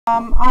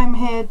I'm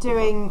here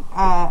doing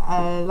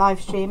a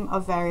live stream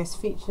of various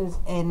features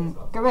in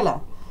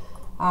Gorilla.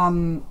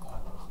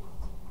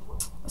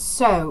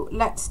 So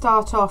let's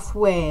start off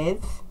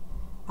with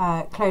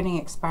cloning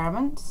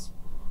experiments.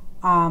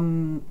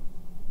 So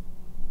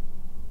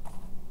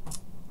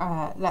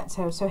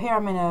here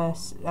I'm in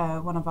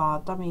one of our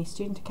dummy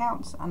student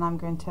accounts, and I'm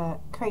going to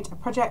create a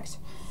project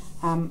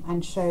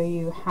and show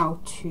you how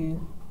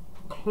to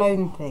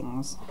clone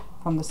things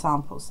from the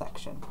samples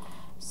section.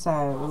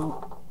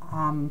 So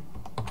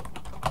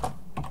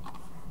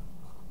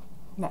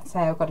let's say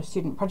I've got a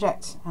student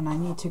project and I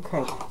need to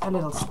create a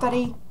little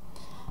study.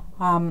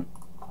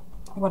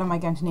 What am I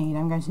going to need?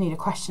 I'm going to need a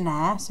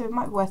questionnaire, so it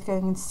might be worth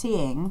going and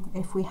seeing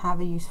if we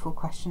have a useful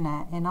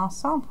questionnaire in our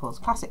samples.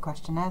 Classic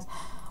questionnaires.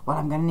 Well,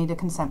 I'm going to need a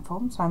consent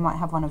form, so I might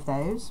have one of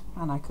those,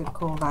 and I could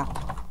call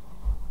that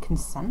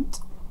consent.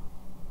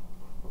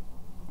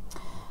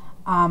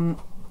 And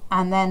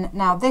then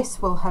now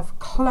this will have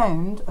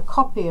cloned a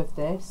copy of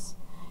this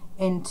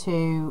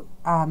into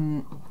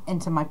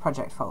my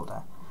project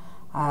folder.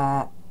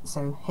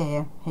 So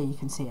here you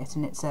can see it,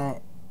 and it's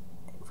a,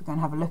 if we're going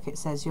to have a look, it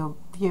says you're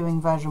viewing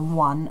version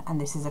 1,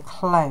 and this is a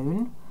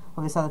clone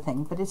of this other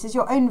thing, but this is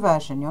your own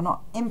version. You're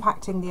not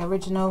impacting the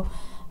original,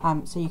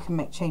 so you can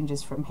make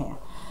changes from here.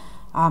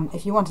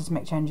 If you wanted to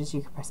make changes,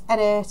 you could press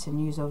edit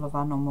and use all of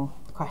our normal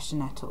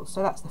questionnaire tools.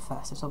 So that's the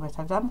first little bit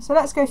I've done. So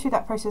let's go through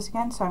that process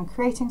again. So I'm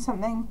creating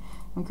something,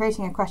 I'm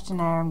creating a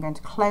questionnaire, I'm going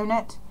to clone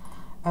it.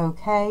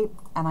 Okay,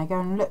 and I go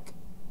and look.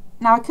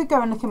 Now I could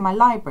go and look in my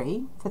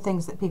library for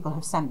things that people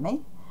have sent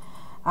me,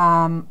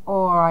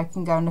 or I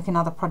can go and look in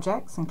other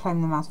projects and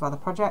clone them out of other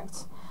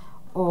projects,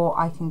 or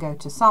I can go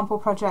to sample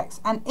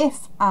projects. And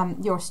if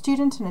you're a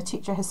student and a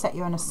teacher has set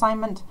you an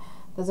assignment,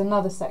 there's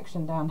another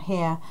section down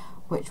here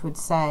which would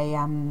say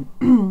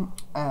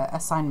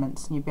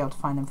assignments, and you'd be able to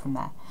find them from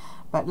there.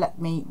 But let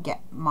me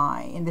get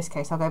my, in this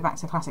case I'll go back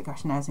to classic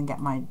questionnaires and get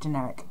my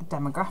generic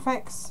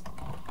demographics.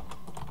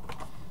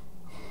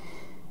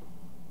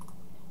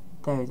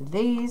 Those are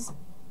these.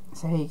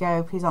 So here you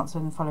go. Please answer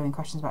the following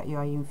questions about you.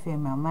 Are you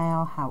female,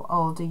 male? How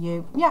old are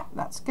you? Yeah,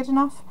 that's good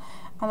enough.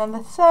 And then the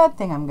third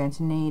thing I'm going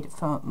to need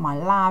for my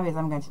lab is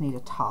I'm going to need a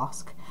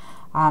task.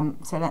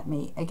 So let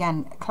me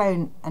again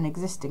clone an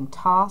existing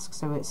task.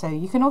 So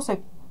you can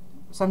also,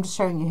 so I'm just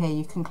showing you here,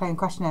 you can clone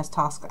questionnaires,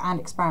 tasks, and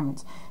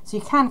experiments. So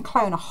you can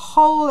clone a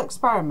whole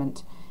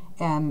experiment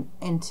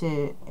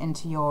into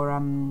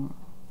your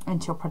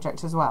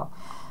project as well.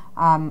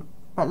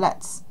 But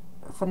let's,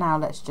 for now,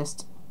 let's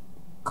just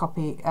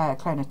clone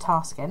a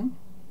task in,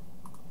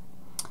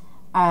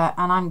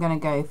 and I'm going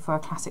to go for a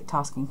classic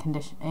task in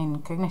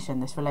cognition,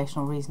 this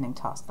relational reasoning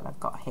task that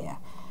I've got here.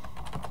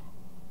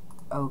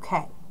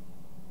 Okay,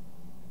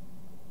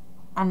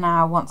 and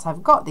now once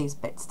I've got these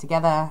bits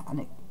together,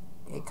 and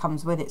it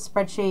comes with its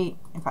spreadsheet.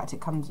 In fact, it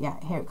comes, yeah,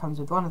 here it comes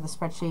with one of the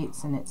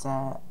spreadsheets, and it's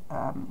the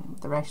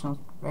relational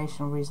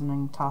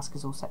reasoning task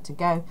is all set to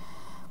go.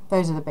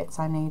 Those are the bits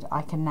I need.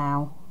 I can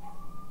now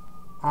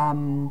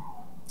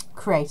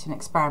create an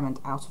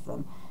experiment out of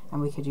them,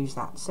 and we could use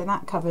that. So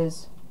that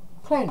covers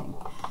cloning.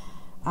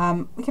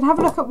 We can have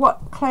a look at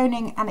what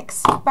cloning an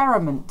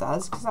experiment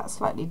does, because that's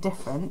slightly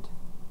different.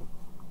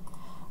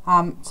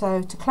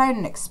 So to clone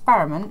an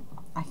experiment,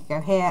 I could go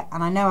here,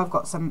 and I know I've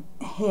got some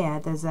here.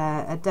 There's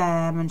a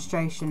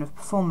demonstration of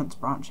performance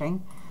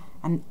branching,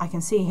 and I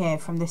can see here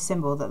from this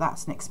symbol that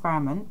that's an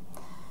experiment.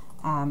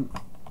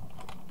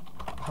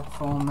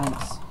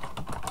 Performance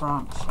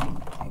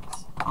branching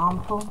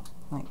example,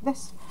 like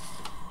this.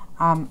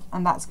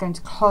 And that's going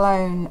to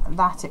clone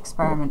that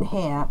experiment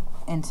here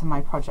into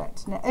my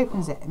project, and it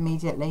opens it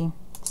immediately.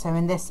 So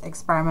in this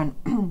experiment,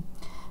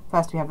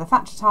 first we have the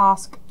Thatcher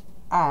task,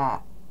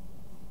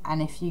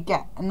 and if you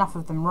get enough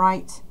of them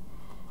right,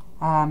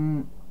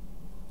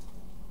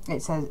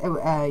 it says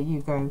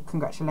you go,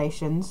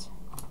 congratulations,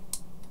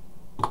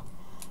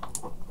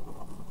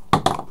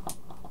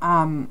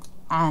 and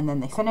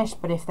then they finish.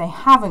 But if they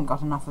haven't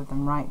got enough of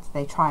them right,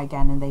 they try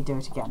again and they do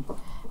it again.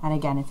 And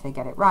again, if they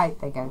get it right,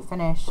 they go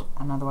finish,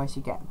 and otherwise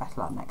you get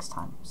better luck next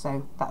time.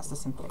 So that's the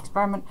simple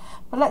experiment.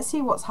 But let's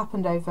see what's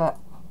happened over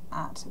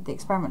at the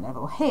experiment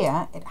level.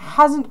 Here, it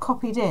hasn't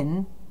copied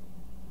in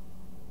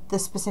the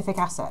specific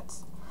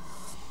assets.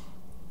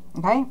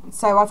 Okay,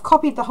 so I've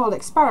copied the whole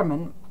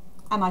experiment,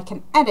 and I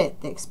can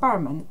edit the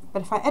experiment,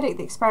 but if I edit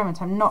the experiment,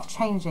 I'm not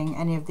changing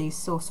any of these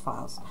source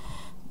files.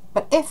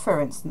 But if, for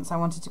instance, I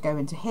wanted to go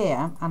into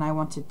here, and I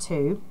wanted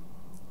to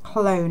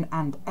clone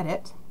and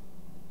edit,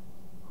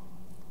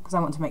 I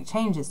want to make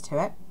changes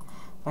to it,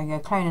 so I can go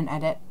clone and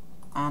edit,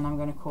 and I'm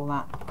going to call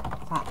that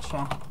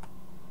Thatcher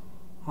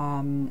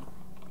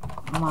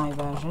my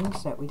version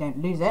so that we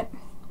don't lose it.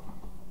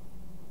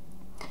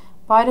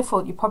 By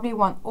default, you probably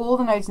want all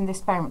the nodes in this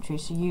experiment tree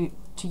so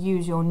to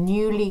use your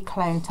newly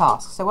cloned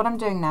task. So what I'm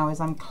doing now is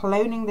I'm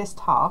cloning this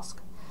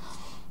task,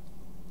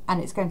 and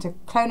it's going to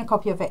clone a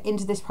copy of it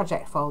into this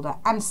project folder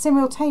and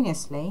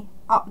simultaneously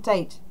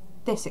update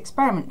this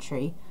experiment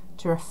tree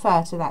to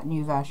refer to that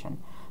new version.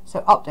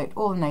 So update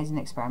all the nodes in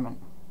the experiment,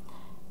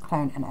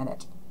 clone and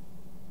edit.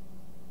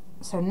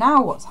 So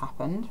now what's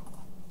happened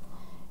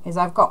is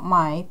I've got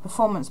my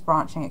performance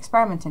branching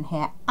experiment in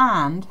here,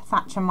 and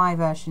Thatcher My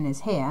Version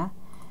is here.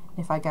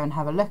 If I go and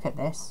have a look at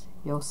this,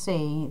 you'll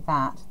see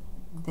that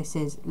this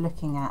is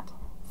looking at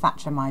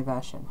Thatcher My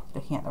Version,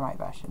 looking at the right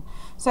version.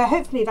 So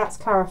hopefully that's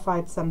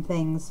clarified some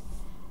things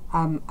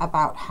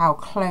about how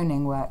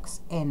cloning works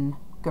in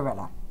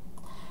Gorilla.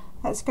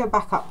 Let's go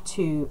back up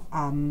to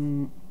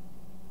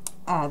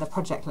the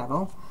project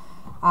level.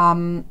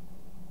 And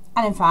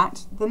in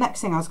fact, the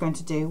next thing I was going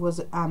to do was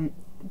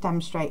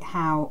demonstrate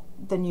how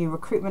the new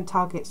recruitment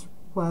targets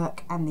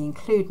work and the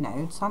include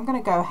node. So I'm going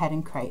to go ahead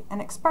and create an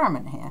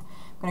experiment here.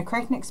 I'm going to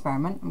create an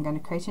experiment. I'm going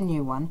to create a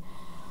new one.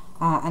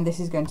 And this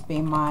is going to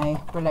be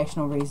my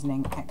relational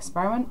reasoning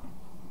experiment.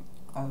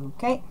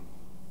 Okay.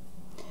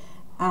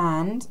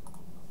 And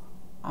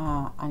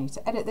I need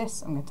to edit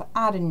this. I'm going to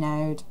add a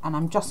node, and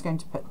I'm just going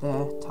to put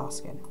the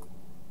task in.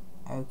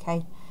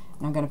 Okay.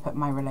 And I'm going to put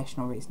my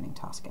relational reasoning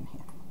task in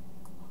here.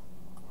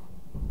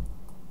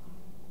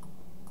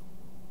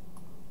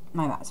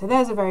 Like that. So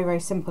there's a very,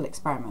 very simple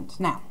experiment.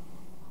 Now,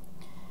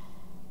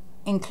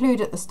 include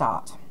at the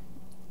start.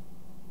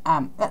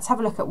 Let's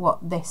have a look at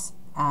what this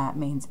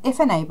means.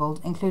 If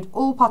enabled, include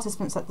all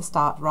participants at the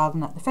start rather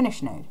than at the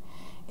finish node.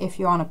 If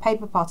you're on a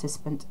paper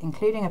participant,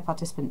 including a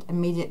participant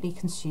immediately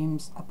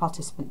consumes a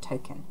participant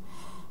token.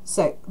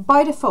 So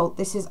by default,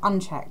 this is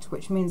unchecked,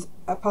 which means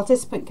a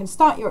participant can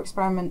start your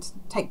experiment,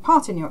 take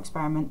part in your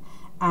experiment,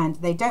 and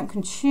they don't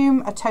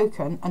consume a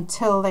token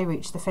until they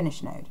reach the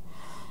finish node.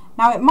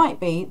 Now it might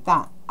be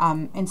that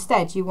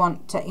instead you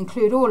want to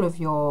include all of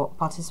your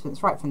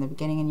participants right from the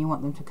beginning and you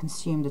want them to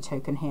consume the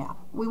token here.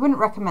 We wouldn't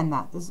recommend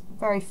that. There's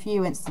very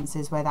few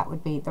instances where that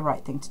would be the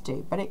right thing to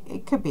do, but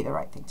it could be the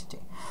right thing to do.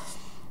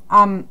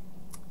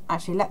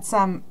 Actually, let's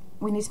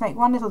we need to make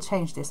one little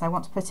change to this. I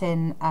want to put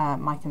in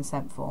my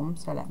consent form,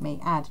 so let me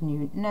add a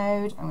new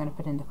node. I'm going to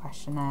put in the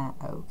questionnaire.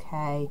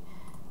 Okay,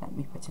 let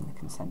me put in the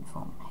consent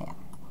form here.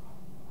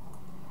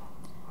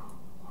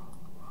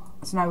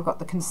 So now we've got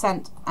the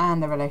consent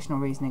and the relational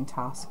reasoning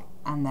task,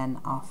 and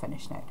then our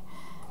finish node.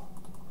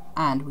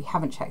 And we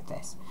haven't checked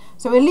this.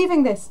 So we're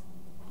leaving this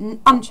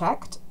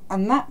unchecked,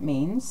 and that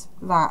means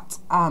that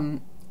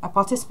a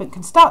participant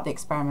can start the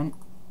experiment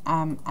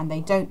and they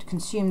don't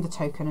consume the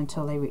token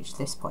until they reach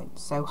this point.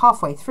 So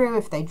halfway through,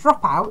 if they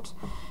drop out,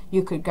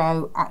 you could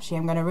go, actually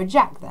I'm going to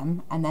reject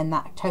them, and then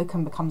that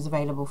token becomes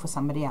available for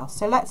somebody else.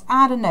 So let's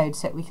add a node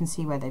so that we can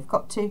see where they've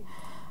got to.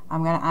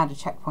 I'm going to add a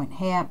checkpoint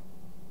here.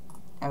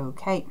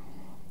 Okay.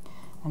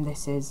 And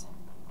this is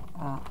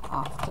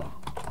after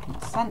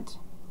consent.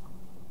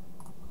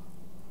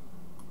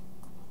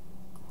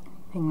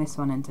 Ping this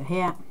one into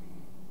here,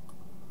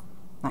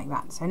 like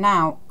that. So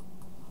now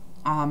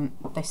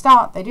they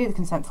start, they do the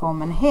consent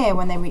form, and here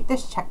when they reach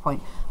this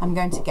checkpoint, I'm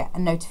going to get a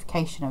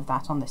notification of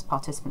that on this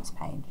participants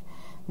page.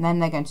 And then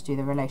they're going to do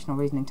the relational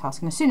reasoning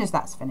task, and as soon as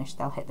that's finished,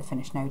 they'll hit the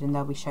finish node and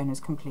they'll be shown as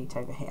complete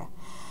over here.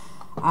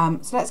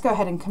 So let's go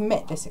ahead and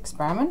commit this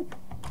experiment.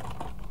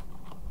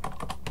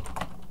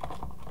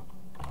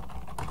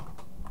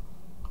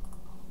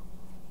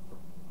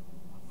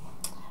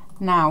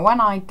 Now, when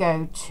I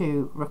go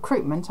to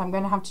recruitment, I'm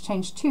going to have to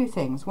change two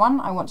things. One,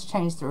 I want to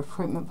change the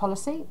recruitment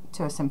policy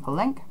to a simple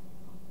link.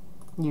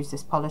 Use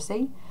this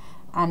policy.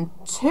 And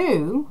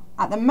two,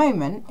 at the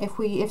moment, if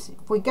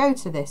we go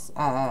to this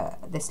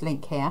this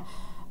link here,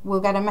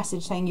 we'll get a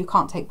message saying you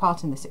can't take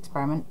part in this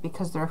experiment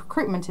because the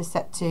recruitment is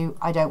set to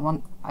I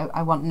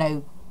want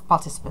no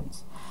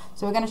participants.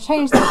 So we're going to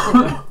change the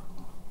recruitment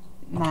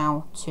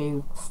now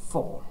to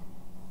 4.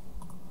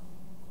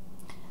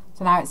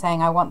 So now it's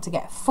saying I want to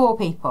get 4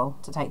 people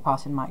to take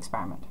part in my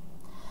experiment.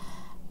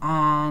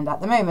 And at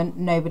the moment,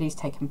 nobody's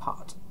taken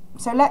part.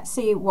 So let's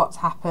see what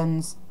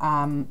happens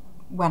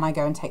when I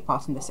go and take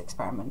part in this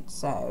experiment.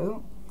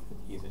 So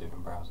use a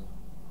different browser.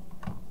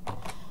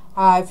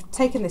 I've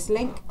taken this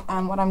link,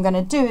 and what I'm going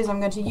to do is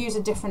I'm going to use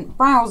a different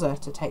browser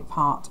to take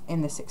part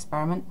in this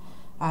experiment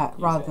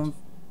rather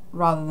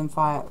than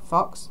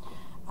Firefox.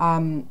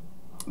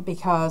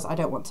 Because I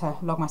don't want to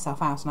log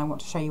myself out and I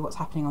want to show you what's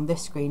happening on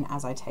this screen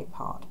as I take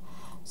part.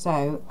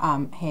 So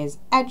here's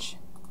Edge,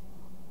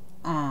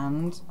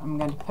 and I'm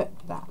going to put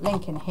that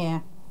link in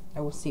here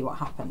and we'll see what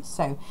happens.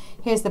 So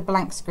here's the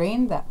blank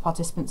screen that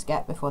participants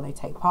get before they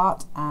take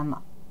part, and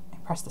I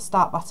press the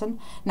start button.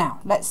 Now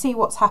let's see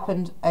what's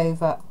happened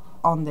over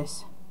on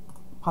this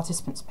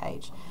participants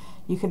page.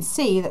 You can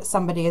see that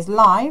somebody is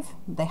live,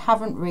 they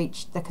haven't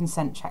reached the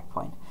consent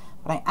checkpoint.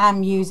 But I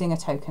am using a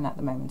token at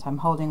the moment. I'm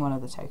holding one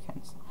of the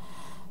tokens.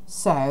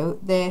 So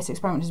this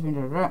experiment has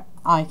been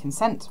I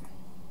consent.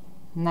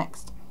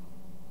 Next.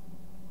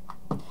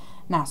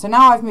 Now, so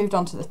now I've moved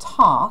on to the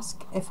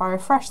task. If I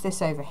refresh this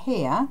over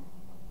here,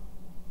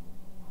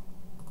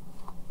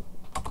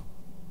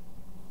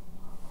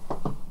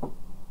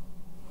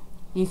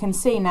 you can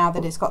see now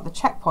that it's got the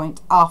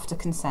checkpoint after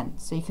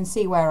consent. So you can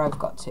see where I've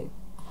got to.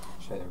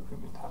 Show the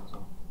recruitment tab as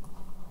well.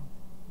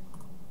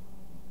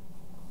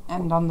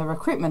 And on the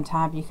recruitment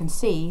tab, you can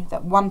see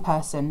that one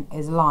person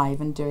is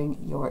live and doing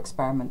your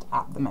experiment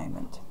at the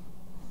moment.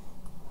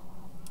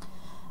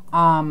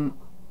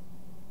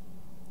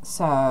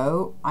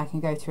 So I can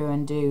go through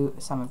and do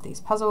some of these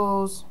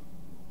puzzles.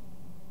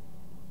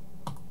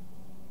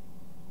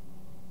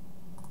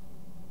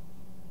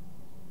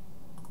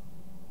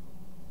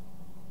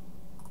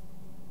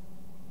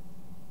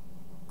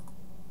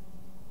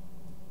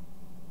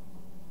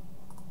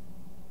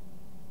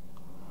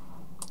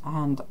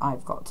 And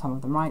I've got some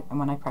of them right, and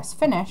when I press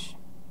finish,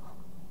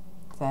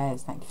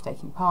 there's thank you for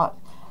taking part.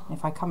 And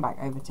if I come back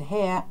over to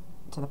here,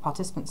 to the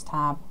participants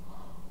tab,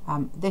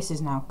 this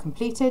is now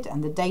completed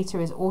and the data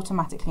is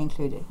automatically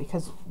included.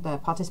 Because the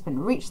participant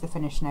reached the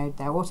finish node,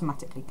 they're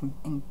automatically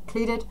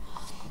included.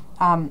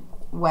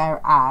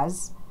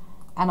 Whereas,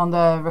 and on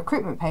the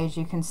recruitment page,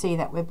 you can see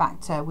that we're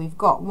back to, we've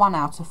got 1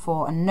 out of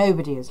 4 and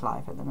nobody is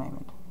live at the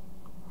moment.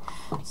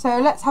 So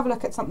let's have a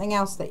look at something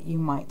else that you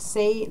might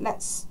see.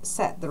 Let's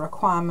set the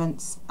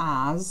requirements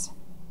as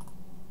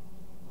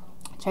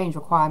change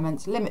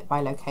requirements, limit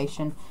by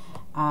location,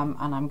 and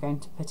I'm going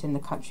to put in the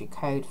country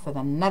code for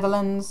the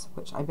Netherlands,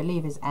 which I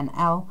believe is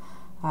NL.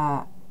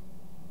 Yeah,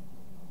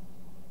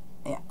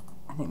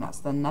 I think that's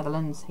the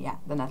Netherlands. Yeah,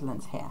 the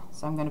Netherlands here.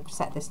 So I'm going to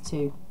set this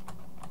to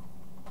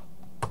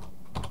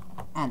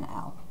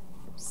NL.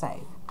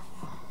 Save.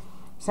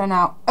 So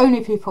now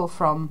only people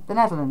from the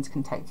Netherlands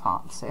can take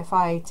part. So if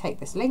I take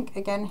this link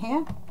again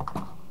here,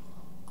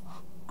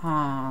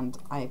 and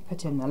I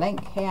put in the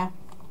link here,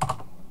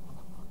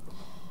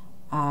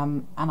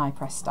 and I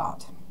press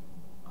start.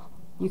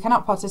 You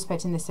cannot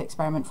participate in this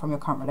experiment from your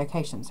current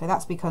location. So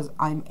that's because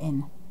I'm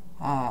in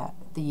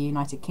the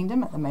United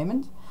Kingdom at the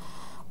moment.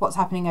 What's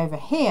happening over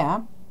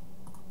here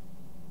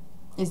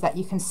is that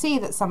you can see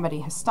that somebody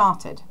has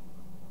started,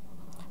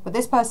 but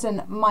this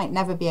person might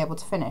never be able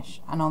to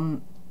finish.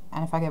 And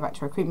if I go back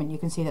to recruitment, you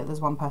can see that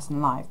there's 1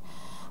 person live.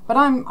 But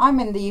I'm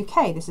in the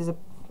UK. This is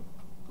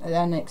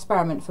an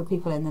experiment for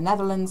people in the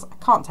Netherlands. I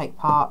can't take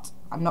part.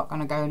 I'm not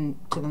going to go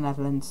into the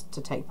Netherlands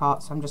to take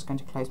part, so I'm just going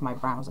to close my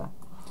browser.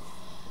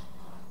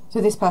 So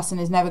this person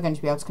is never going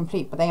to be able to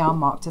complete, but they are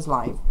marked as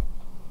live.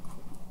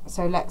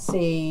 So let's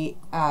see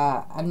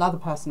another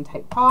person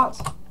take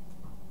part.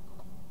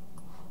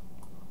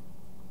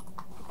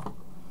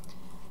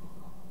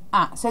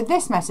 So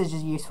this message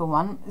is a useful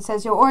one. It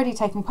says you're already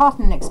taking part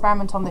in an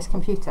experiment on this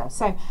computer.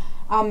 So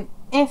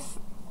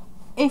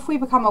if we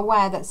become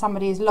aware that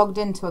somebody is logged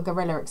into a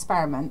guerrilla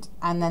experiment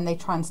and then they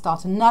try and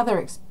start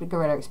another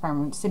guerrilla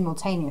experiment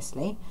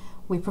simultaneously,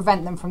 we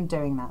prevent them from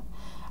doing that.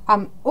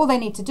 All they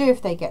need to do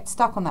if they get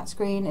stuck on that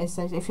screen is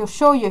that if you're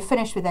sure you're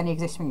finished with any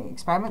existing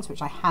experiments,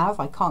 which I have,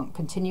 I can't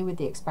continue with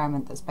the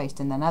experiment that's based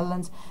in the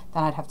Netherlands,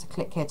 then I'd have to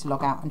click here to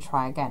log out and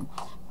try again.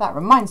 That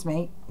reminds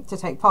me, to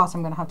take part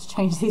I'm going to have to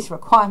change these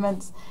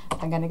requirements.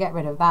 I'm going to get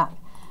rid of that,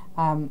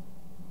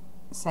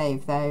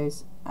 save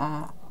those,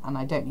 and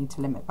I don't need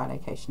to limit by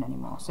location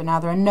anymore. So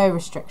now there are no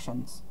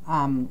restrictions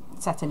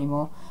set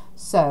anymore.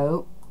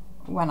 So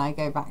when I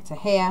go back to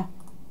here,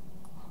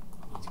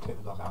 You need to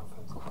click the log out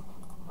first.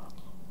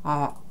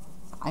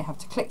 I have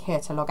to click here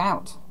to log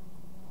out,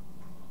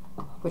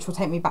 which will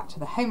take me back to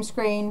the home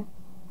screen,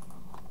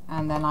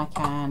 and then I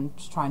can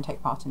just try and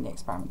take part in the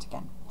experiment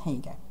again. Here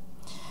you go.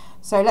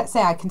 So let's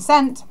say I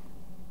consent,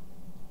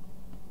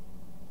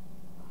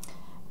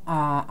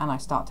 and I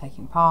start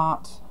taking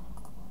part.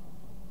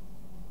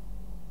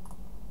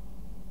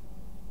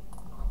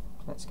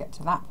 Let's get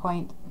to that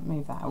point,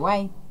 move that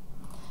away.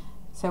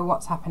 So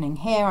what's happening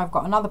here, I've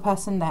got another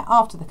person there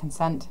after the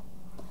consent.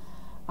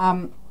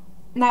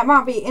 Now it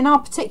might be, in our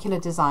particular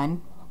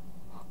design,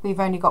 we've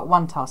only got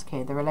 1 task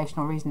here, the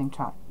relational reasoning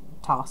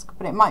task,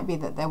 but it might be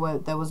that there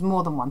was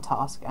more than 1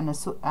 task,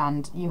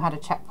 and you had a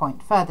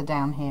checkpoint further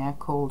down here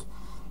called,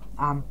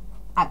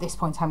 at this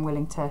point I'm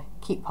willing to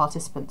keep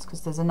participants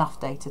because there's enough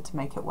data to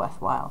make it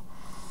worthwhile.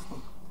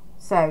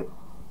 So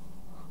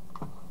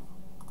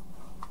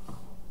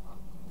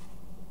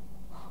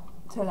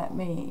let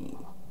me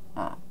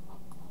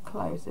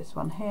close this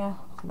one here,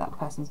 so that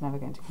person's never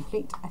going to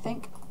complete, I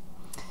think.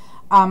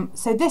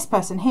 So this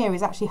person here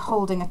is actually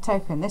holding a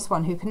token. This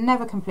one who can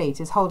never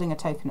complete is holding a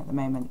token at the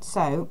moment.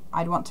 So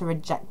I'd want to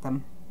reject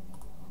them,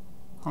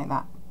 like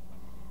that.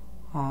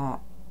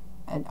 Are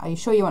you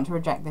sure you want to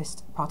reject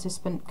this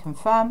participant?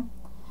 Confirm.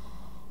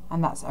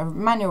 And that's a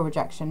manual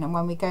rejection. And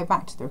when we go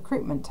back to the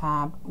recruitment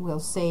tab,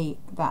 we'll see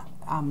that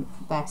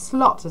their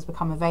slot has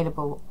become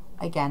available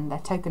again. Their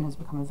token has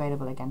become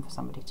available again for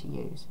somebody to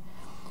use.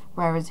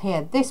 Whereas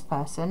here, this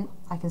person,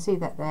 I can see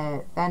that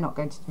they're not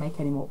going to make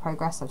any more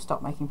progress. I've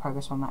stopped making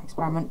progress on that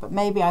experiment, but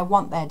maybe I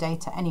want their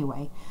data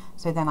anyway,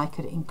 so then I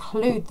could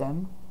include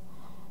them.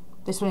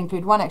 This will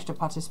include 1 extra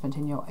participant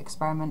in your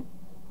experiment.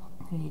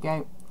 Here you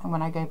go. And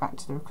when I go back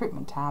to the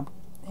recruitment tab,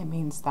 it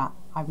means that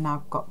I've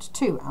now got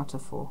 2 out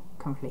of 4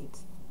 complete.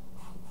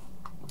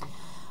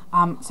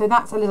 So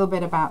that's a little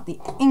bit about the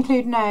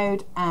include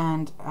node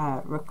and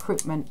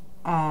recruitment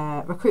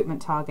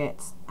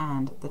targets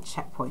and the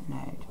checkpoint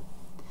node.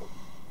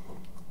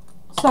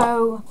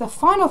 So the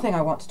final thing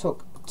I want to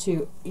talk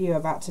to you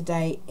about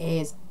today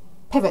is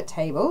pivot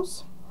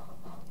tables.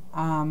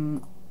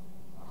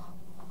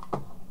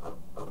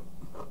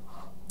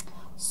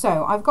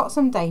 So I've got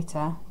some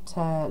data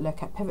to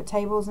look at pivot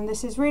tables, and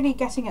this is really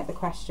getting at the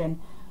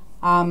question.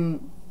 The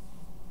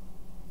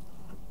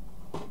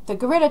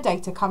Gorilla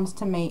data comes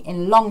to me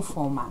in long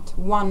format,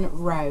 1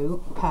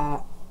 row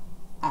per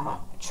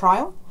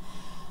trial,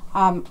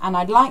 and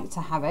I'd like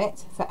to have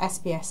it for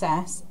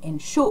SPSS in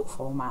short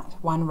format,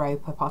 1 row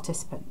per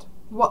participant.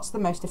 What's the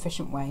most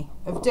efficient way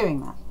of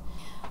doing that?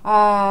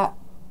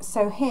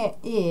 So here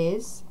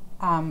is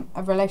a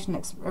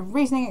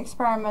reasoning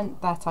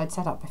experiment that I'd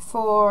set up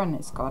before, and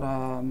it's got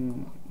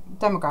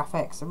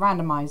demographics, a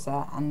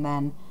randomizer, and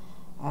then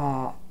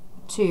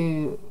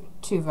two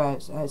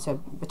votes, so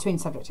between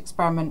subject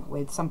experiment,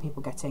 with some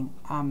people getting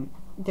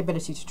the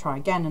ability to try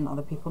again and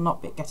other people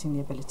not getting the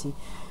ability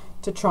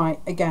to try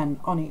again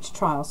on each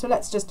trial. So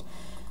let's just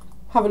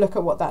have a look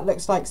at what that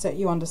looks like so that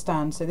you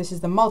understand. So this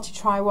is the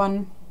multi-try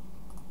one.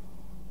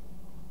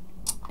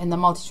 In the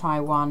multi-try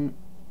one,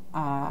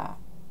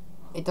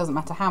 it doesn't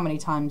matter how many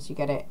times you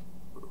get it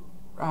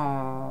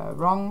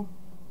wrong.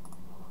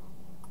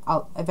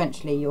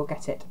 Eventually you'll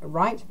get it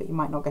right, but you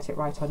might not get it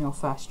right on your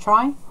first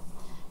try.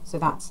 So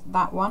that's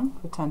that one,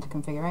 return to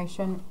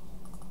configuration.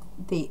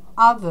 The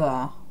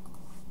other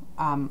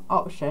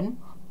option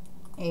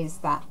is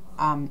that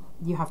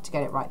you have to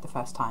get it right the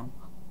first time.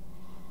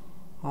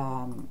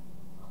 And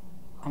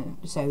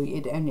so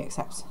it only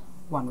accepts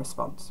 1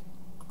 response.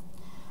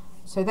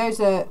 So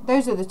those are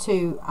the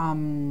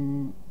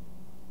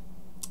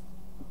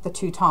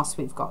two tasks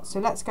we've got. So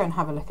let's go and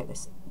have a look at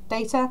this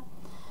data.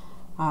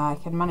 I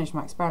can manage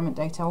my experiment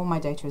data. All my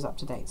data is up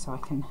to date, so I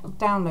can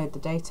download the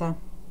data.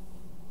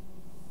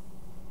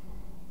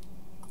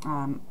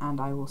 And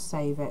I will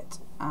save it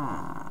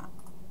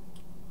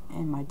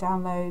in my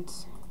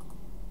downloads.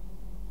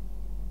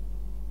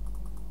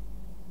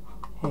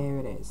 Here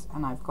it is,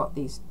 and I've got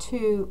these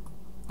 2,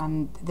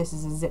 and this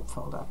is a zip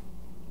folder.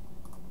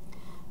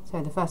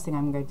 So the first thing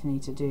I'm going to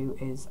need to do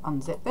is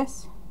unzip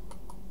this,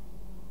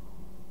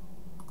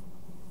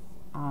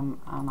 and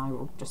I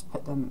will just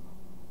put them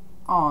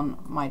on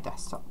my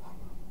desktop.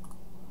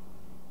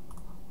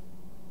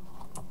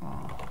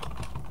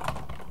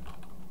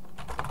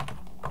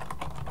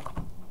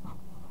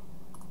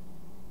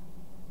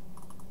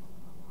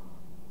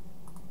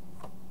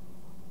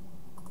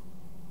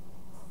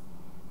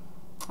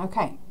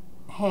 Okay,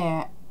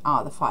 here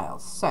are the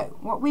files. So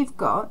what we've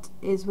got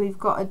is we've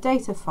got a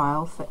data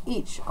file for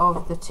each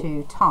of the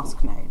 2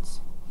 task nodes.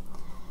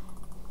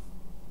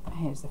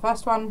 Here's the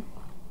first one,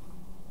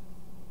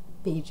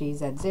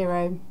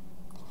 BGZ0,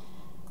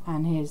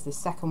 and here's the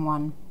second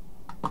one,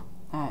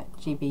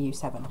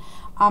 GBU7.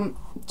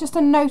 Just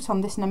a note on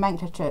this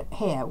nomenclature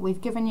here,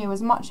 we've given you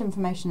as much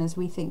information as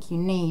we think you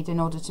need in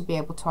order to be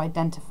able to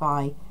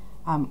identify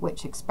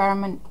which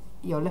experiment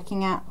you're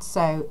looking at.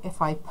 So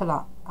if I pull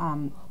up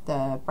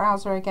the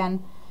browser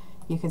again,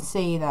 you can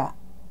see that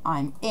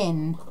I'm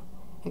in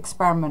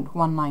experiment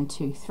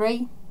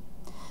 1923,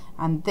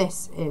 and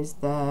this is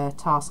the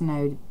task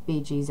node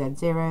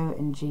BGZ0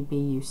 and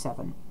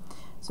GBU7.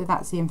 So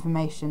that's the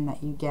information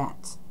that you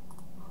get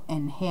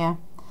in here,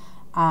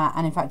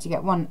 and in fact you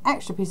get one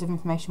extra piece of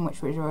information,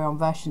 which we're on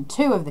version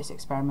 2 of this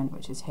experiment,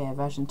 which is here,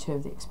 version 2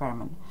 of the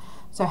experiment.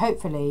 So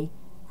hopefully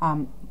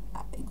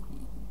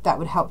that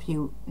would help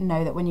you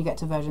know that when you get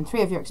to version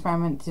 3 of your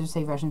experiment, to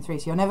say version 3,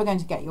 so you're never going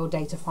to get your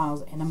data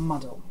files in a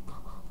muddle.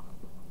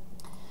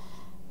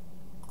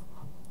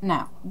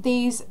 Now,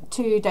 these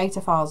 2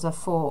 data files are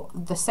for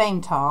the same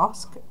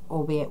task,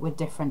 albeit with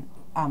different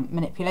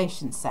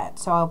manipulation set,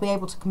 so I'll be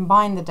able to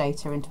combine the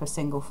data into a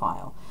single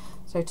file.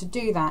 So to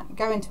do that,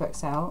 go into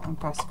Excel and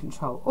press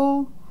Control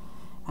All,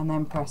 and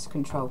then press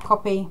Control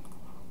Copy,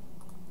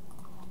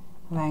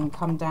 and then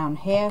come down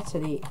here to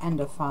the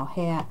end of file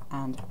here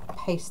and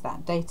paste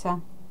that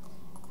data,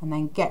 and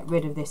then get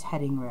rid of this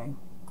heading row,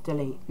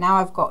 delete. Now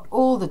I've got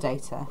all the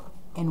data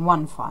in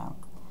one file,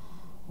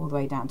 all the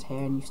way down to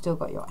here, and you've still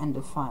got your end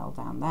of file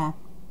down there.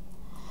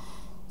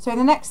 So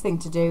the next thing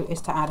to do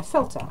is to add a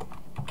filter.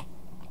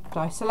 So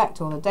I select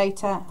all the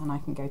data, and I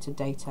can go to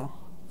Data,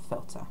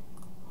 Filter.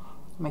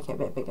 Make it a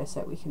bit bigger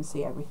so that we can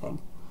see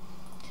everything.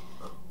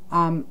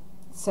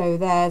 So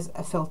there's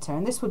a filter,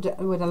 and this would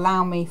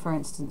allow me, for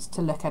instance,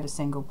 to look at a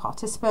single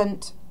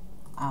participant.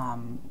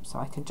 So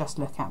I could just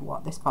look at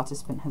what this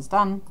participant has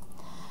done.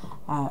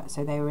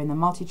 So they were in the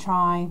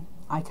multi-try.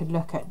 I could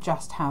look at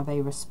just how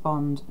they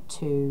respond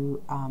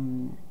to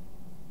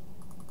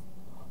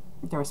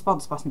the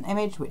response button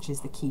image, which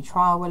is the key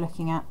trial we're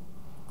looking at.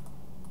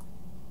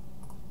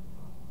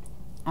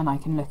 And I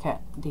can look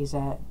at these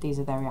are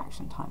their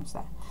reaction times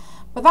there.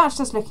 But that's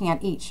just looking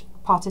at each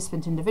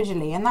participant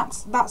individually, and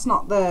that's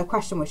not the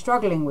question we're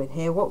struggling with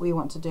here. What we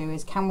want to do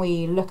is, can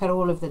we look at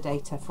all of the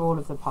data for all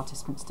of the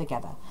participants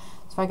together?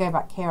 So if I go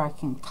back here, I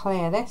can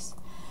clear this.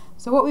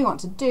 So what we want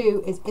to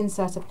do is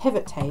insert a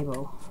pivot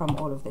table from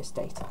all of this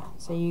data.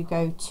 So you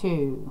go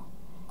to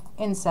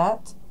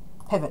Insert,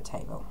 Pivot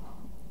Table,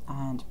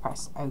 and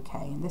press OK,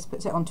 and this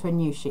puts it onto a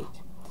new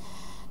sheet.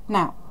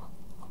 Now,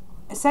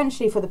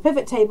 essentially for the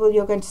pivot table,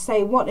 you're going to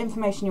say what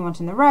information you want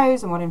in the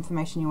rows and what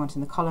information you want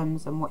in the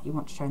columns and what you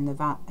want to show in the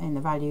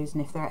values,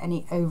 and if there are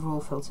any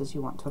overall filters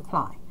you want to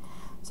apply.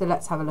 So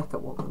let's have a look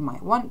at what we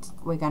might want.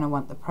 We're going to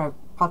want the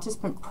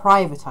participant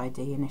private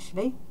ID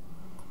initially.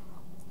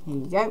 Here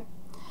you go.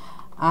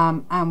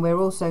 And we're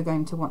also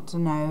going to want to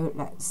know,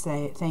 let's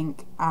say,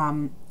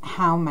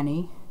 how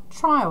many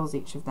trials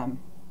each of them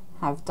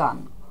have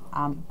done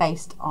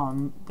based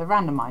on the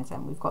randomizer.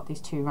 And we've got these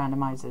two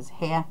randomizers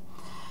here,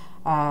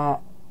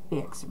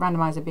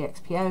 randomizer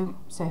BXPO.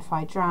 So if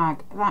I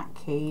drag that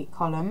key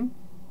column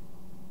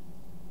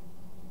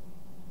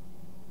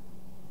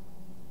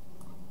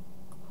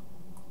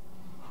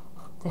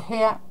to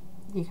here,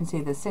 you can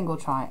see the single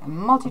try and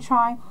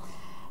multi-try.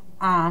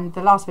 And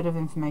the last bit of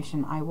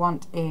information I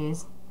want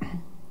is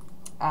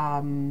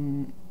how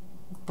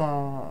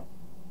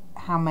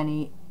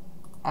many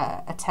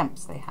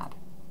attempts they had,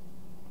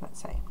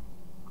 let's say.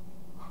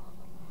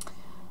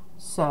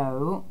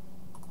 So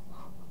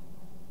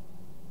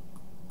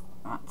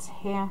that's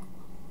here.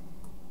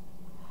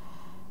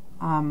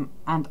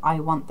 And I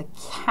want the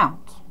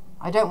count.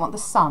 I don't want the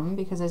sum,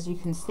 because as you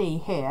can see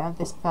here,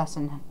 this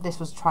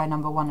was try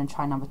number 1 and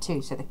try number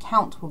 2, so the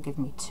count will give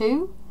me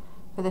 2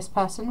 for this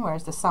person,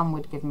 whereas the sum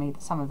would give me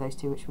the sum of those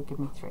two, which would give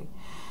me 3.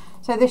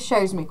 So this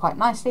shows me quite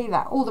nicely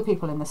that all the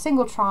people in the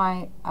single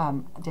try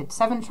did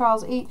 7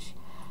 trials each,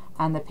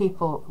 and the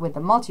people with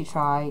the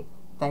multi-try,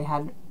 they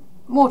had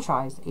more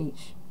tries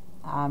each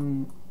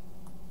on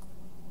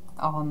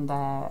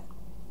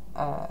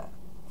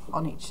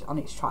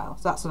each trial.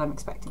 So that's what I'm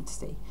expecting to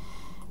see.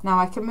 Now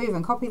I can move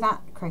and copy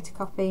that, create a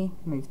copy,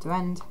 move to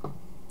end.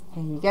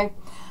 Here you go.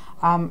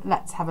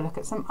 Let's have a look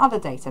at some other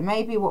data.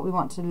 Maybe what we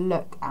want to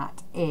look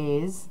at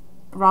is,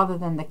 rather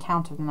than the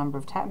count of the number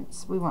of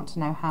attempts, we want to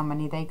know how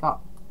many they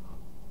got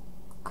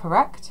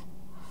correct.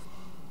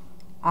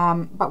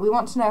 But we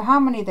want to know how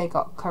many they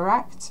got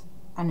correct,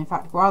 and in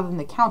fact, rather than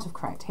the count of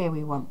correct, here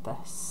we want the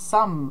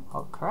sum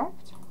of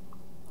correct.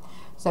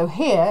 So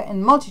here,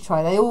 in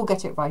multi-try, they all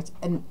get it right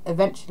and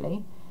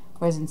eventually,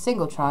 whereas in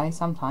single try,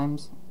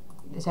 sometimes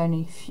it's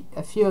only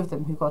a few of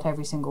them who got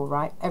every single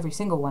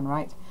one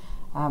right.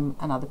 And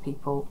other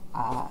people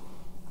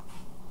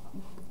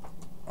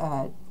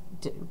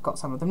got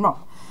some of them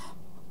wrong.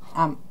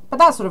 But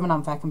that's sort of an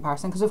unfair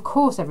comparison, because of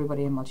course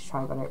everybody in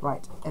multi-try got it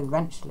right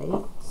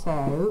eventually.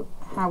 So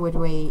how would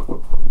we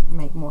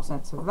make more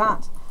sense of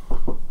that?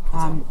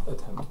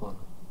 Attempt 1.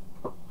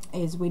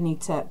 Is we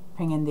need to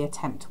bring in the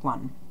attempt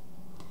 1.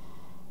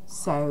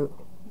 So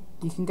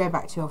you can go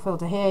back to your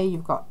filter here.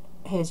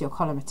 Here's your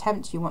column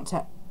attempt. You want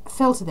to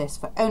filter this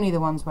for only the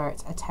ones where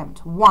it's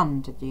attempt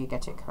 1, did you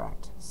get it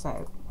correct?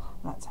 So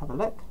let's have a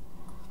look.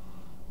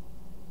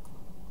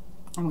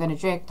 I'm going to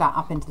drag that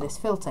up into this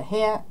filter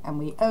here, and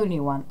we only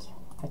want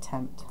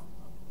attempt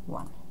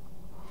 1.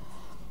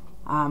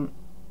 And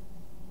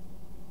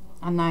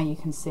now you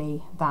can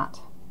see that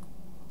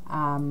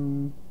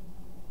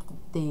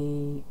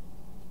the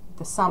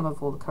sum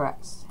of all the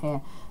corrects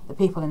here, the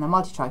people in the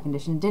multi-try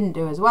condition didn't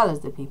do as well as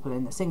the people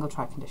in the single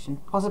try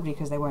condition, possibly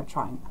because they weren't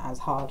trying as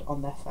hard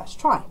on their first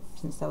try,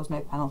 since there was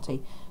no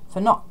penalty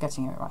for not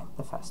getting it right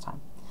the first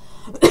time.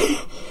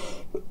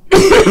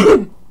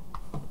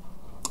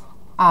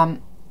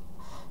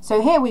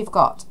 So here we've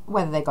got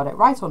whether they got it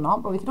right or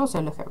not, but we could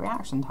also look at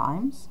reaction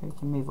times. So we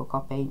can move or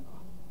copy.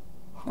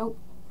 Oh,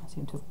 I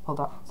seem to have pulled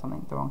up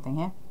the wrong thing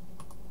here.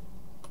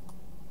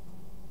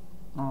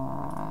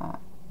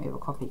 Move or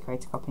copy,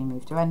 create a copy,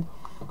 move to end.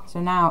 So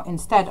now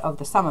instead of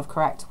the sum of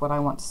correct, what I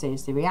want to see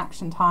is the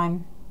reaction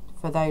time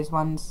for those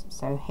ones.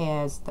 So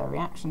here's the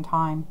reaction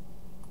time.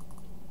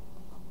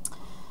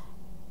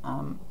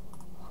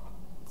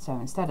 So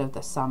instead of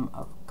the sum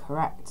of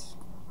correct,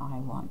 I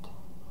want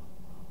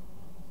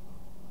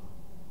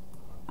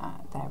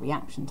their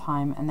reaction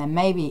time, and then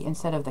maybe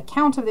instead of the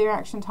count of the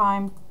reaction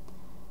time,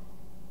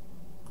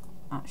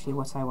 actually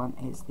what I want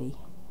is the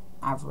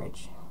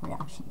average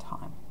reaction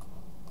time.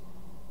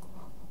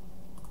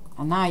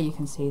 And now you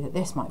can see that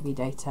this might be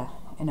data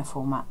in a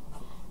format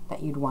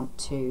that you'd want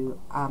to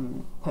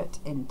put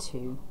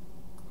into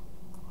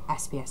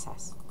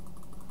SPSS.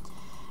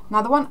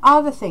 Now the one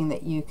other thing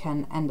that you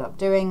can end up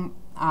doing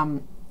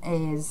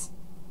is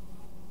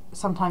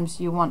sometimes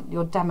you want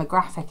your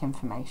demographic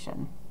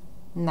information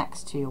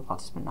next to your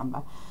participant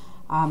number.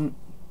 But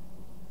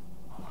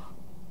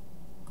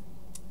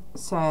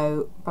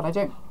I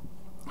don't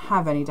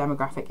have any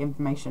demographic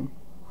information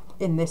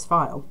in this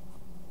file.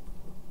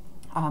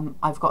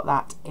 I've got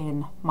that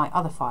in my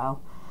other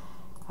file,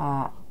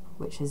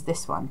 which is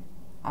this one,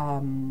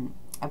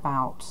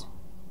 about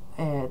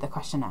the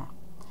questionnaire.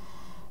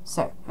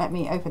 So let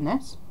me open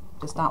this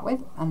to start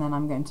with, and then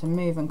I'm going to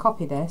move and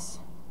copy this,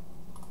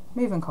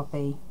 move and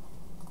copy,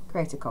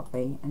 create a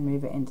copy, and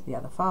move it into the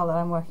other file that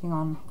I'm working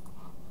on.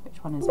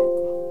 Which one is it?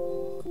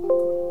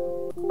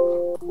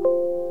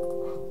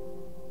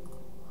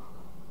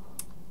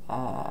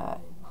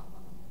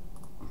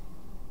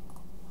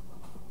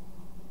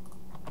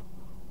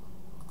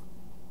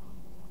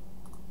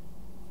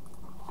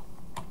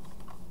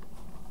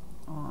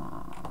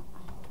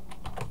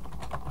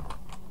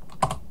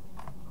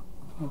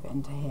 move it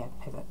into here,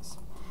 pivots.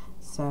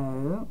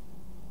 So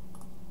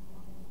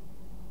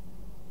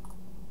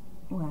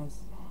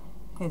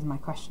here's my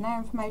questionnaire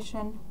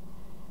information,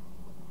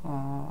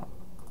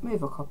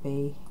 move a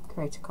copy,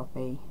 create a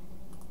copy,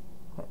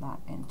 put that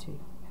into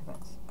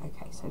pivots.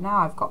 Okay, so now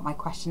I've got my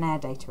questionnaire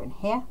data in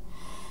here.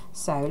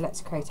 So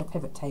let's create a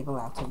pivot table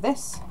out of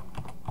this.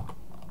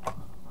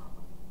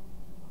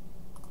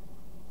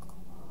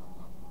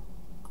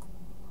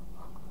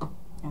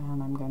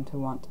 And I'm going to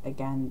want,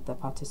 again, the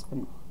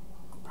participant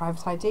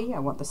private ID. I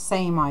want the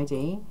same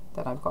ID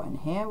that I've got in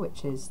here,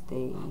 which is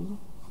the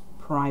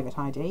private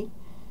ID.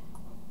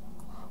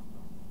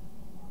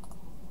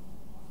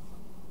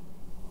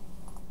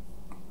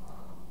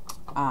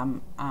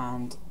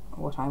 And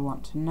what I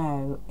want to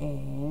know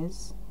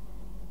is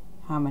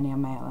how many are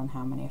male and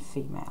how many are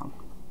female,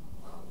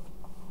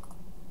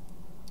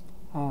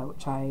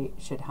 which I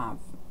should have.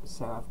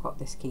 So I've got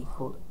this key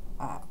called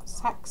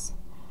sex.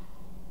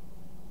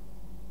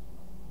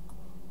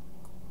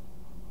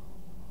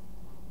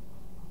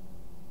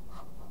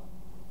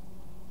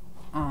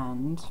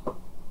 And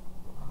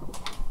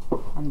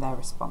their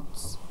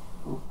response,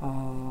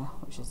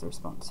 which is the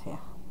response here.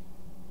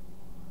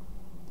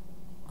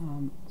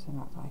 So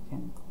that I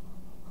can,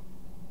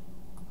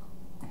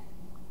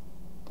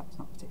 that's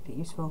not particularly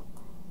useful,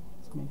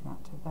 let's move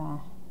that to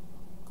there.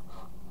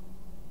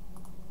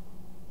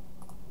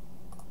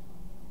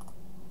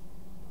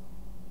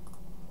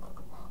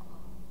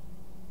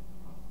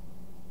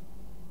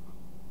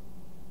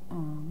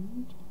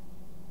 And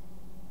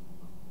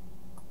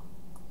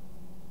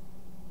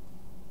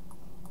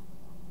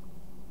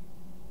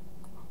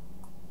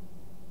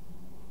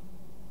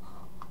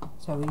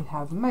so we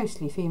have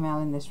mostly female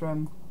in this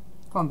room.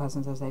 One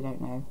person says they don't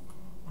know,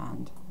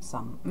 and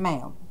some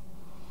male.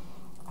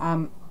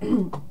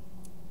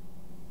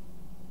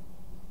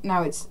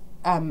 Now it's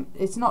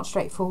not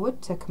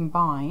straightforward to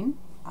combine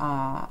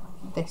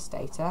this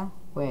data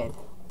with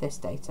this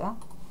data.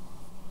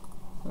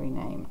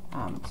 Rename.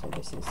 So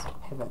this is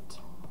pivot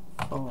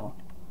for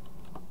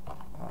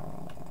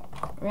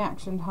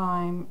reaction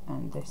time,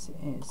 and this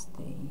is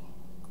the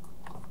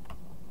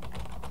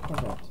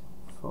pivot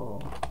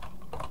for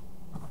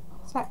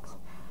sex.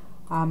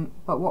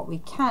 But what we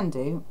can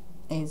do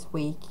is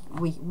we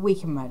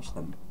can merge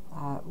them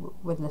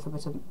with a little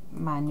bit of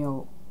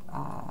manual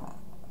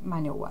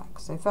work.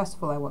 So first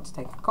of all, I want to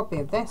take a copy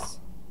of this,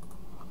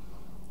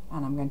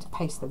 and I'm going to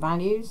paste the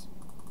values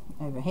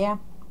over here,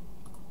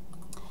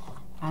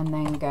 and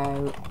then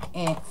go,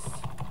 if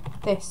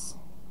this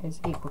is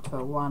equal to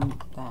a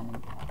 1,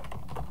 then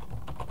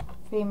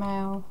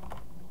female,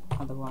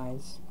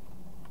 otherwise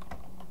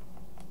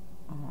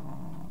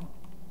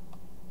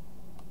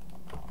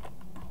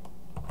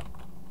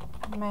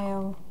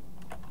male.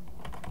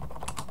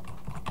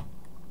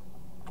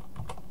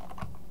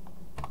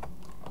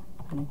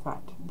 And in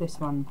fact, this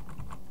one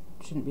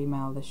shouldn't be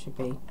male, this should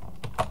be,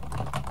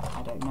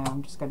 I don't know,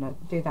 I'm just going to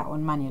do that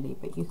one manually,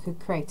 but you could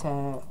create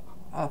a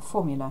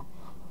formula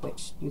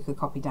which you could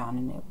copy down,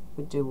 and it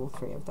would do all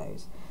three of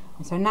those.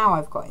 And so now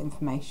I've got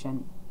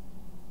information,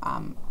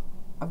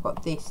 I've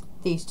got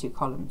these two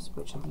columns,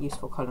 which are the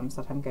useful columns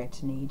that I'm going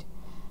to need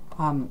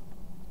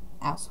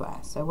elsewhere.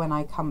 So when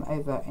I come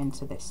over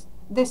into this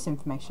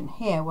information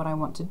here, what I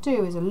want to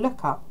do is a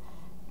lookup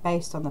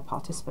based on the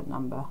participant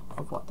number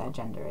of what their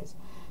gender is.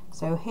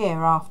 So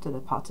here, after the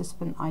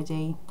participant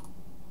ID,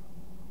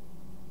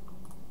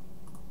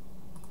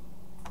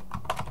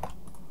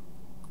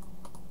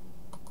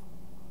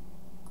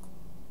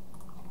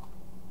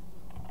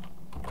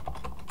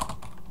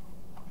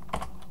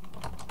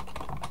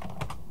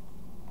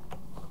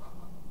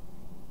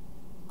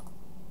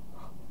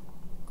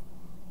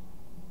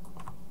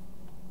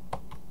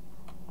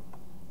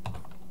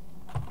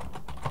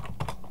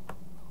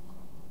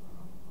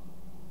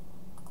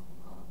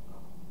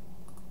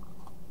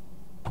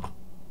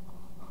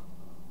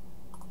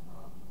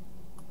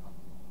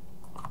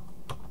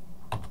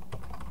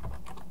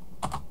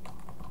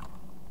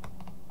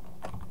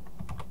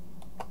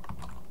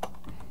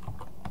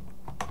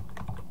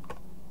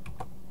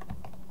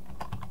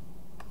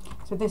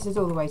 so this is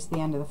all the way to the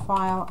end of the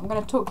file. I'm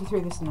going to talk you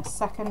through this in a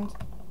second.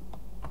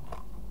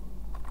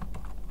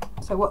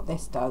 So what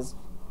this does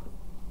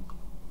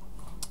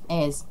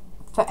is,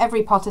 for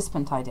every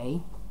participant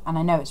ID, and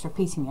I know it's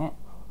repeating it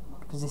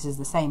because this is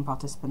the same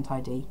participant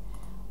ID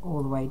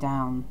all the way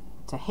down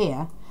to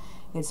here,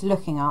 it's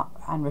looking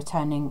up and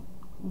returning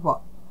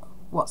what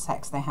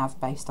sex they have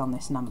based on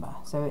this number.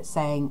 So it's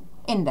saying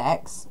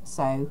index,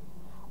 so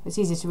it's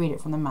easy to read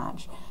it from the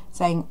match,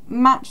 saying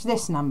match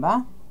this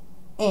number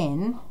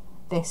in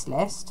this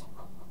list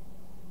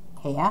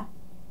here,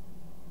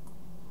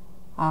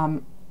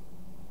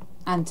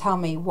 and tell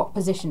me what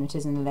position it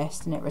is in the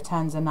list, and it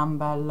returns a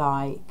number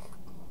like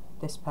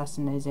this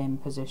person is in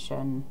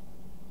position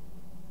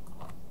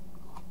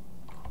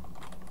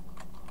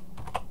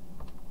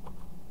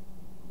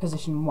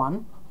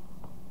 1,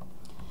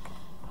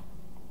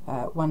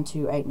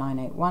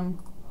 128981,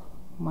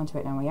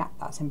 128981, yeah,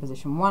 that's in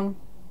position 1,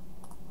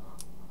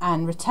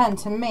 and return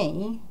to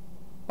me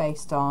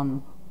based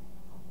on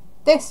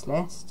this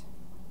list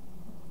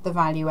the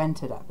value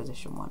entered at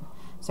position 1.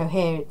 So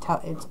here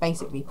it's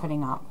basically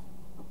putting up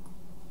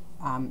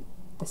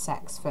the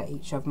sex for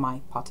each of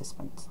my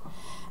participants.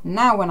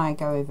 Now when I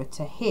go over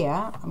to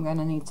here, I'm going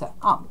to need to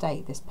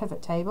update this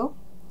pivot table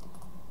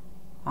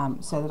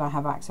so that I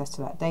have access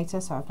to that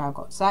data. So I've now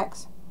got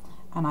sex,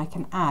 and I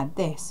can add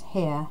this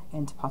here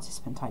into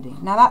participant ID.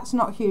 Now that's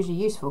not hugely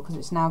useful because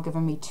it's now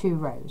given me 2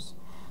 rows.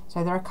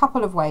 So there are a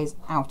couple of ways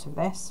out of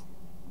this.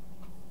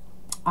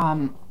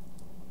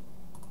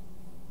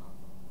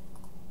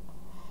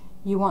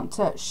 You want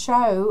to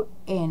show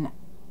in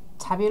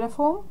tabular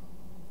form,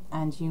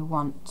 and you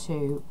want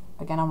to,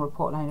 again on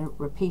report line,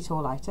 repeat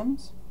all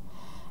items,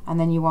 and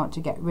then you want to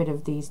get rid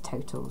of these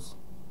totals.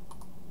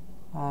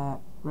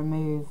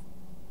 Remove,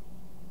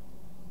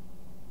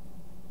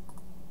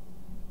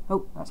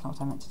 oh, that's not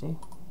what I meant to do.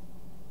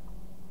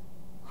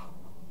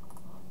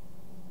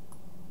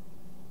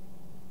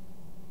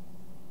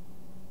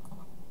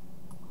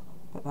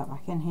 Put that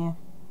back in here,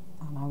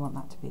 and I want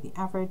that to be the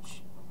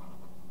average.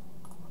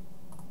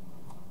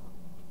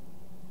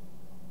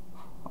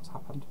 What's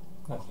happened?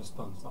 That's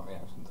response, not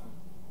reaction time.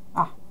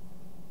 Ah.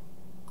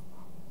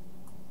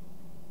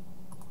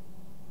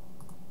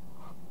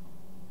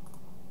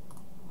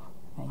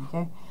 There you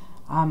go.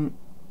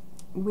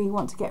 We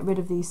want to get rid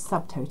of these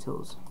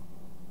subtotals.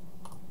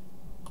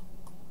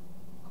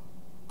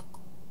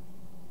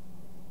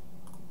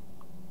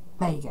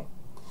 There you go.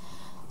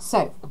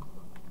 So,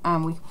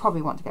 we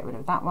probably want to get rid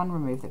of that one,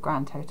 remove the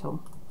grand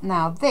total.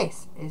 Now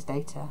this is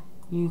data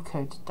you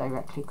could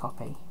directly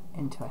copy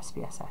into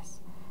SPSS.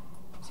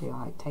 So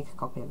I take a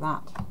copy of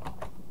that,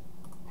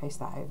 paste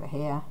that over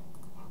here,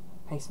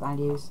 paste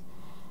values.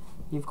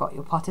 You've got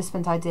your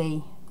participant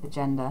ID, the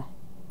gender,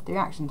 the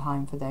reaction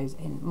time for those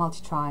in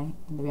multi-try,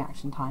 and the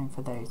reaction time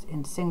for those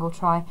in single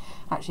try.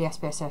 Actually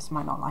SPSS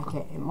might not like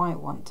it. It might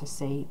want to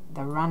see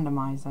the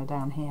randomizer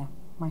down here,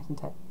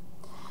 mightn't it?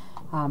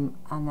 And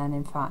then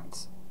in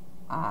fact,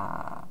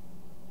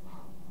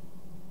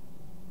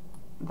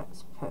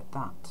 let's put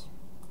that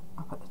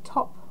up at the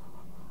top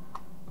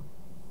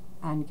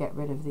and get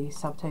rid of these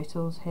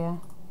subtotals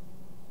here.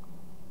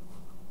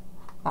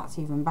 That's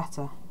even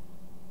better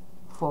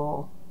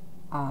for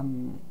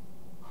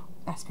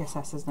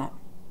SPSS, isn't it?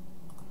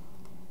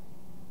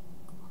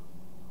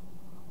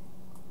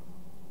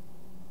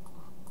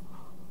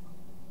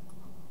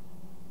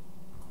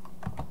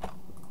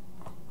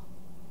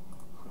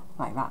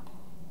 Like that.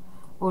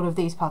 All of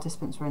these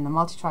participants were in the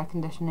multi-try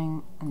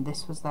conditioning, and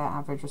this was their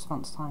average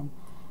response time.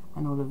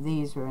 And all of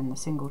these were in the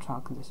single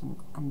trial condition,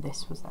 and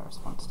this was their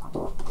response time.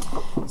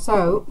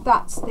 So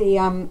that's the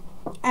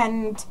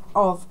end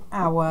of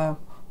our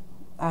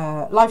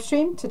live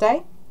stream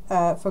today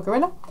for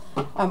Gorilla.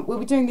 We'll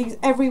be doing these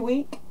every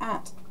week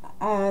at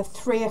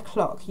 3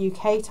 o'clock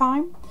UK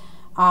time.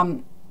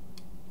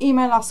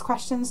 Email us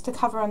questions to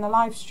cover in the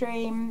live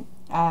stream.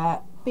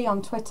 Be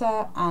on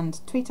Twitter and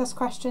tweet us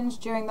questions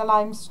during the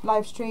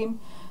live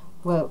stream.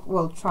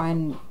 We'll try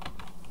and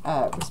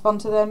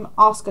respond to them.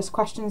 Ask us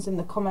questions in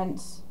the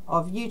comments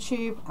of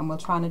YouTube, and we'll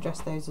try and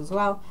address those as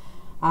well.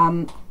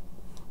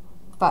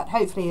 But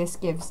hopefully this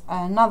gives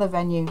another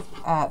venue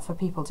for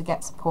people to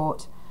get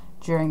support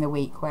during the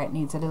week where it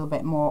needs a little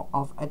bit more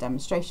of a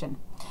demonstration.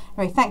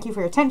 Anyway, thank you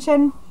for your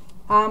attention.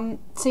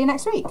 See you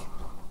next week.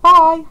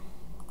 Bye.